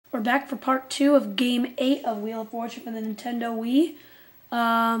We're back for part 2 of Game 8 of Wheel of Fortune for the Nintendo Wii.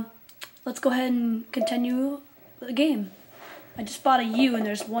 Let's go ahead and continue the game. I just bought a U and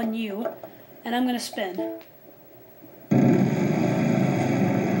there's one U. And I'm going to spin.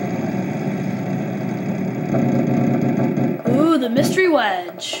 Ooh, the mystery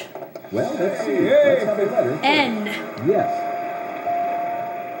wedge. Well, let's see. Let's have a letter. N. Yes.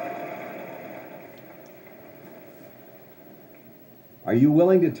 Are you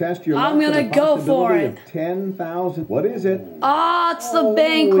willing to test your luck? I'm gonna go for it. 10,000. What is it? Ah, it's the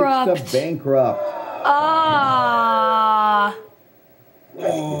bankrupt. It's the bankrupt. Ah.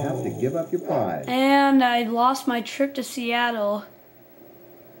 You have to give up your prize. And I lost my trip to Seattle.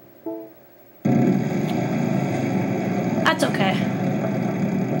 That's okay.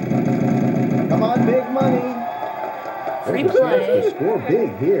 Come on, big money. Free There's a chance play. to score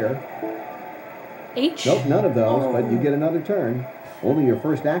big here. H. Nope, none of those, but you get another turn. Only your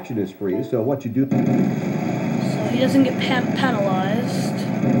first action is free, so what you do... So he doesn't get penalized.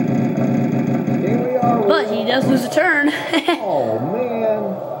 Here we are. But he does lose a turn. Oh, man.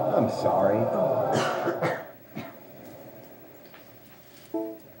 I'm sorry.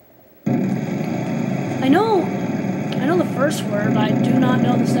 I know the first word, but I do not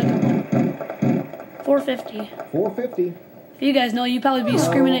know the second one. 450. 450. If you guys know, you'd probably be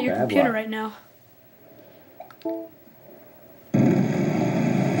screaming at your bad computer luck. right now.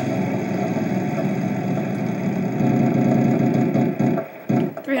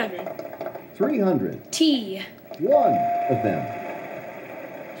 $300. T. One of them.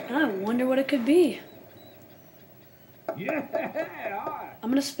 I wonder what it could be. Yeah. I'm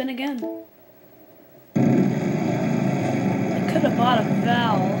gonna spin again. I could have bought a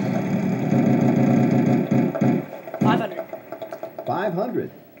vowel. 500.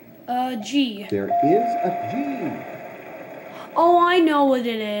 500. G. There is a G. Oh, I know what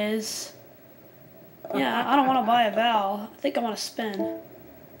it is. Yeah, I don't want to buy a vowel. I think I want to spin.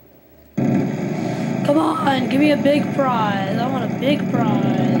 Come on, give me a big prize. I want a big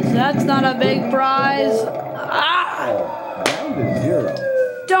prize. That's not a big prize. Ah! Oh, down to 0.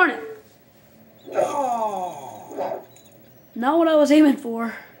 Darn it. Oh. Not what I was aiming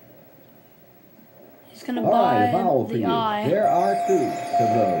for. He's gonna All right, a buy vowel for the you. I. There are 2 to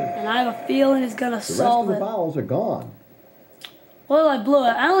those. And I have a feeling he's gonna The rest solve of the it. vowels are gone. Well, I blew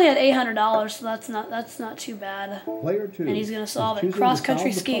it. I only had $800, so that's not too bad. Player 2. And he's gonna solve it. is choosing to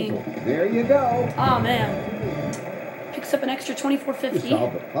Cross-country solve the skiing. puzzle. There you go. Oh man. Picks up an extra You $24.50.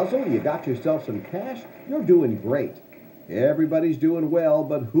 solved the puzzle. You got yourself some cash. You're doing great. Everybody's doing well,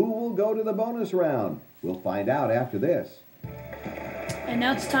 but who will go to the bonus round? We'll find out after this. And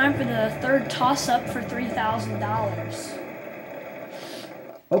now it's time for the third toss-up for $3,000.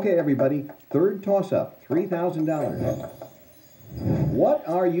 Okay, everybody. Third toss-up, $3,000. What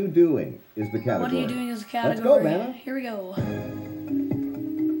are you doing is the category. What are you doing as a category? Let's go, Vanna. Here we go.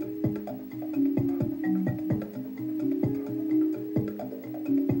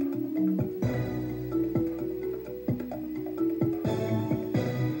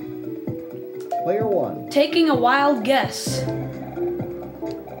 Player 1. Taking a wild guess.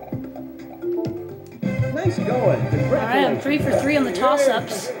 Nice going. Congratulations. All right, I'm 3 for 3 on the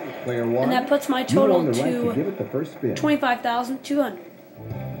toss-ups. Player 1. And that puts my you total own the right to to give it the first spin. $25,200.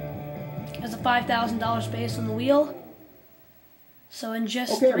 There's a $5,000 space on the wheel. So in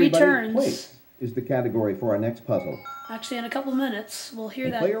just Okay, 3 everybody, turns, place is the category for our next puzzle. actually in a couple minutes, we'll hear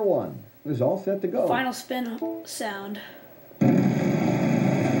And that Player 1 is all set to go. final spin sound.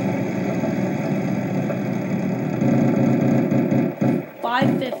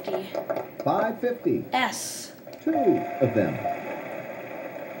 $550. 550. S. 2 of them.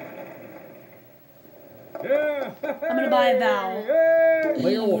 Yeah. I'm gonna buy a vowel.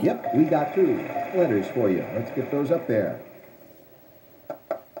 Player 1. Yep, we got 2 letters for you. Let's get those up there.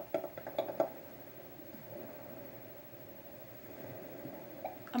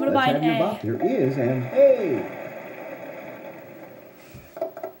 I'm gonna Let's buy have an your A. box. There is an A.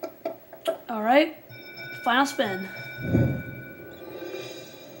 All right. Final spin.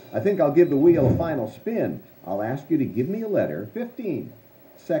 I think I'll give the wheel a final spin. I'll ask you to give me a letter, 15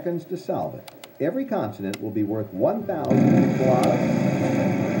 seconds to solve it. Every consonant will be worth 1,000 plus.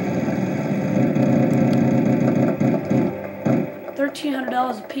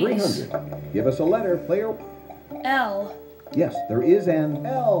 $1,300 a piece. 300. Give us a letter, player. L. Yes, there is an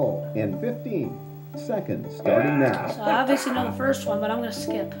L in 15 seconds, starting now. So I obviously know the first one, but I'm gonna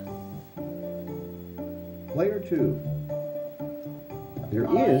skip. Player 2. There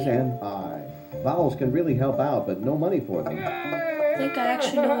is an I. Vowels can really help out, but no money for them. I think I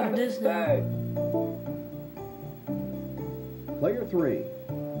actually know what it is now. Player 3.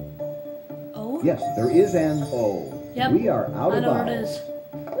 Yes, there is an O. Yep. We are out I of know where it vowels.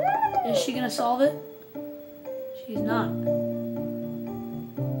 is. Is she gonna solve it? She's not.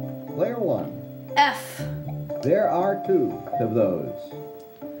 Player 1. F. There are 2 of those.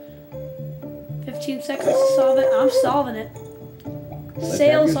 15 seconds to solve it. I'm solving it. Let's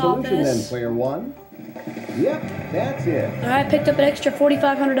Sales have your solution then, office. player 1. Yep, that's it. Alright, picked up an extra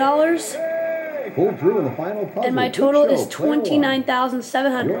 $4,500. Pulled through in the final puzzle. And my Good total show, is player 1. You're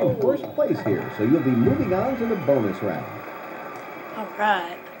 $29,700. in first place here, so you'll be moving on to the bonus round.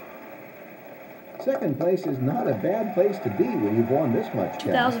 Alright. Second place is not a bad place to be when you've won this much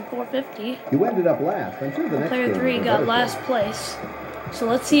cash. $2,450. You ended up last. I'm sure the next Player game 3 will be got better last for place. So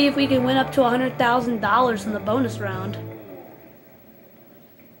let's see if we can win up to $100,000 in the bonus round. you.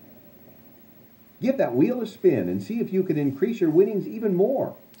 Give that wheel a spin and see if you can increase your winnings even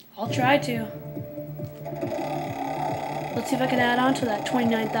more. I'll try to. Let's see if I can add on to that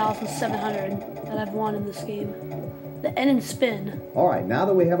 $29,700 that I've won in this game. The N and spin. All right, now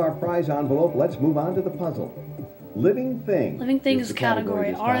that we have our prize envelope, let's move on to the puzzle. Living thing. Living thing is is the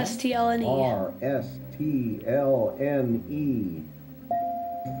category. this time. RSTLNE. RSTLNE.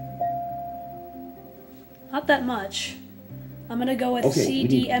 Not that much. I'm gonna go with Okay, C, we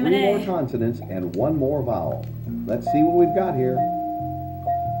D, need M, 3 and more A. consonants and 1 more vowel. Let's see what we've got here.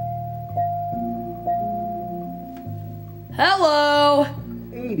 Hello!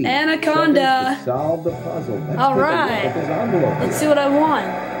 80 Anaconda. seconds to solve the puzzle. Let's All take a look right. at this envelope. Let's see what I won.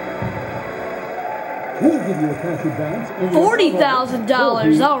 We'll give you a cash advance. and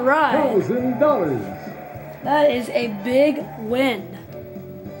 $40,000. All right. $40,000. That is a big win.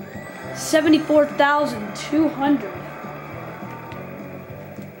 74,200.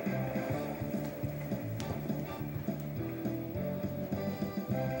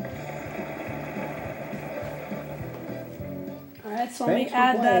 All right, so let me Thanks for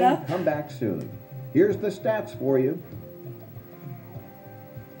add that playing. up. Come back soon. Here's the stats for you.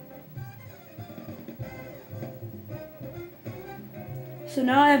 So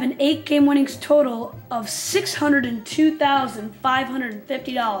now I have an 8-game winnings total of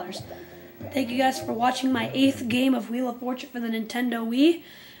 $602,550. Thank you guys for watching my 8th game of Wheel of Fortune for the Nintendo Wii,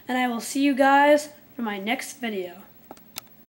 and I will see you guys for my next video.